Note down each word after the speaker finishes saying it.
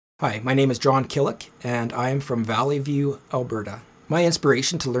Hi, my name is John Killick, and I am from Valleyview, Alberta. My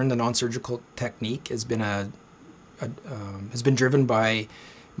inspiration to learn the non-surgical technique has been driven by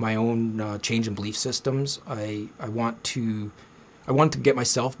my own change in belief systems. I want to get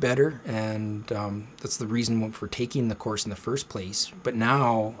myself better, and that's the reason for taking the course in the first place. But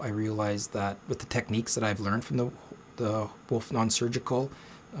now I realize that with the techniques that I've learned from the Wolfe Non-Surgical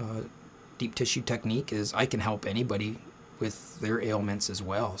deep tissue technique, is I can help anybody with their ailments as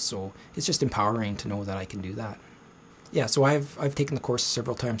well. So it's just empowering to know that I can do that. Yeah, so I've taken the course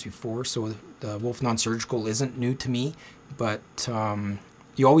several times before, so the Wolfe Non-Surgical isn't new to me, but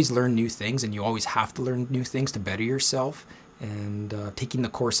you always learn new things, and you always have to learn new things to better yourself. And taking the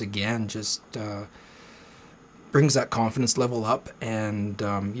course again just brings that confidence level up, and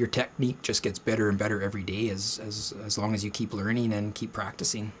your technique just gets better and better every day as long as you keep learning and keep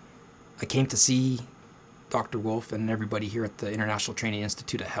practicing. I came to see Dr. Wolfe and everybody here at the International Training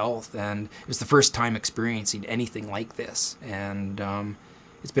Institute of Health, and it was the first time experiencing anything like this, and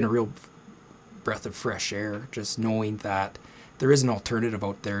it's been a real breath of fresh air just knowing that there is an alternative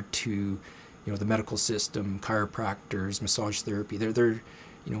out there to the medical system, chiropractors, massage therapy.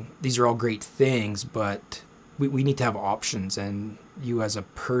 These are all great things, but we need to have options, and you as a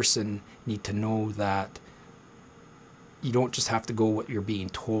person need to know that you don't just have to go what you're being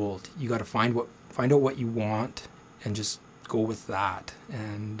told. You got to find out what you want and just go with that.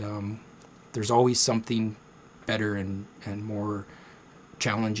 And there's always something better and more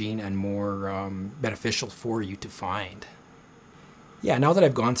challenging and more beneficial for you to find. Yeah, now that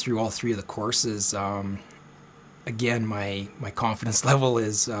I've gone through all three of the courses, again, my confidence level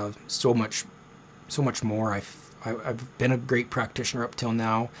is so much more. I've been a great practitioner up till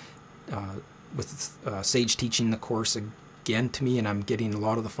now, with Sage teaching the course again to me, and I'm getting a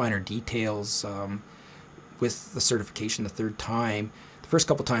lot of the finer details with the certification the third time. The first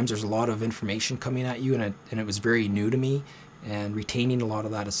couple times there's a lot of information coming at you, and it was very new to me, and retaining a lot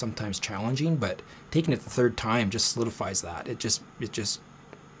of that is sometimes challenging, but taking it the third time just solidifies that. It just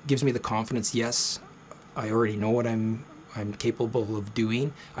gives me the confidence. Yes, I already know what I'm capable of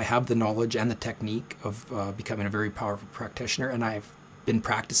doing. I have the knowledge and the technique of becoming a very powerful practitioner, and I've been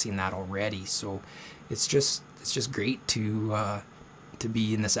practicing that already. So it's just great to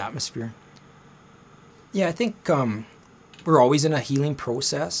be in this atmosphere. Yeah, I think we're always in a healing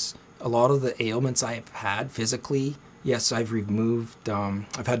process. A lot of the ailments I've had physically, yes, I've removed.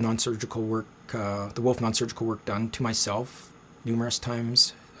 I've had non-surgical work, the Wolfe Non-Surgical work done to myself numerous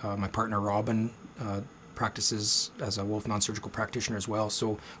times. My partner Robin practices as a Wolfe Non-Surgical practitioner as well,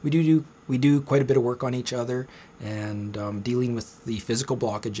 so we do quite a bit of work on each other, and dealing with the physical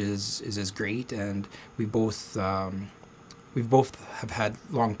blockages is great. And we both have had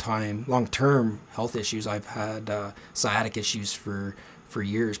long-term health issues. I've had sciatic issues for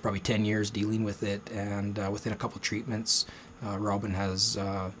years, probably 10 years, dealing with it, and within a couple treatments, Robin has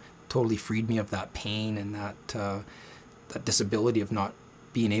totally freed me of that pain and that disability of not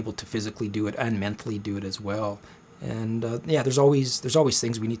being able to physically do it and mentally do it as well. And yeah, there's always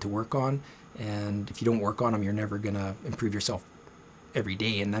things we need to work on, and if you don't work on them, you're never gonna improve yourself every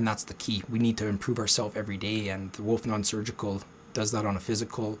day. And then that's the key. We need to improve ourselves every day, and the Wolfe Non-Surgical does that on a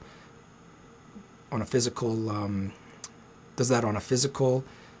physical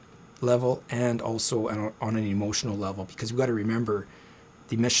level, and also on an emotional level, because we got to remember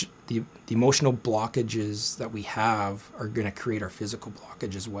the emotional blockages that we have are going to create our physical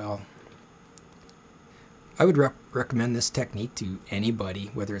blockage as well. I would recommend this technique to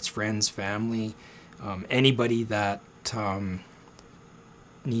anybody, whether it's friends, family, anybody that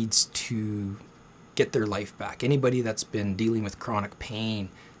needs to get their life back, anybody that's been dealing with chronic pain,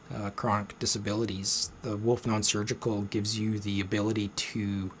 chronic disabilities. The Wolfe Non-Surgical gives you the ability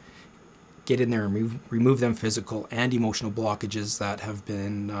to get in there and remove them physical and emotional blockages that have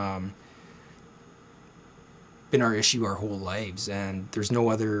been our issue our whole lives. And there's no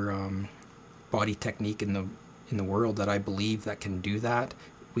other body technique in the world that I believe that can do that.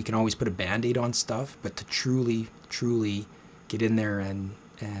 We can always put a band-aid on stuff, but to truly get in there and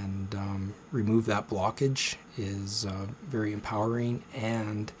remove that blockage is very empowering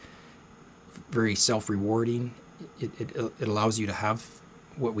and very self-rewarding. It allows you to have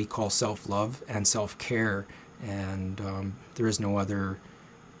what we call self-love and self-care, and there is no other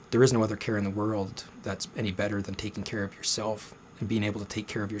care in the world that's any better than taking care of yourself and being able to take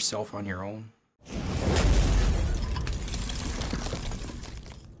care of yourself on your own.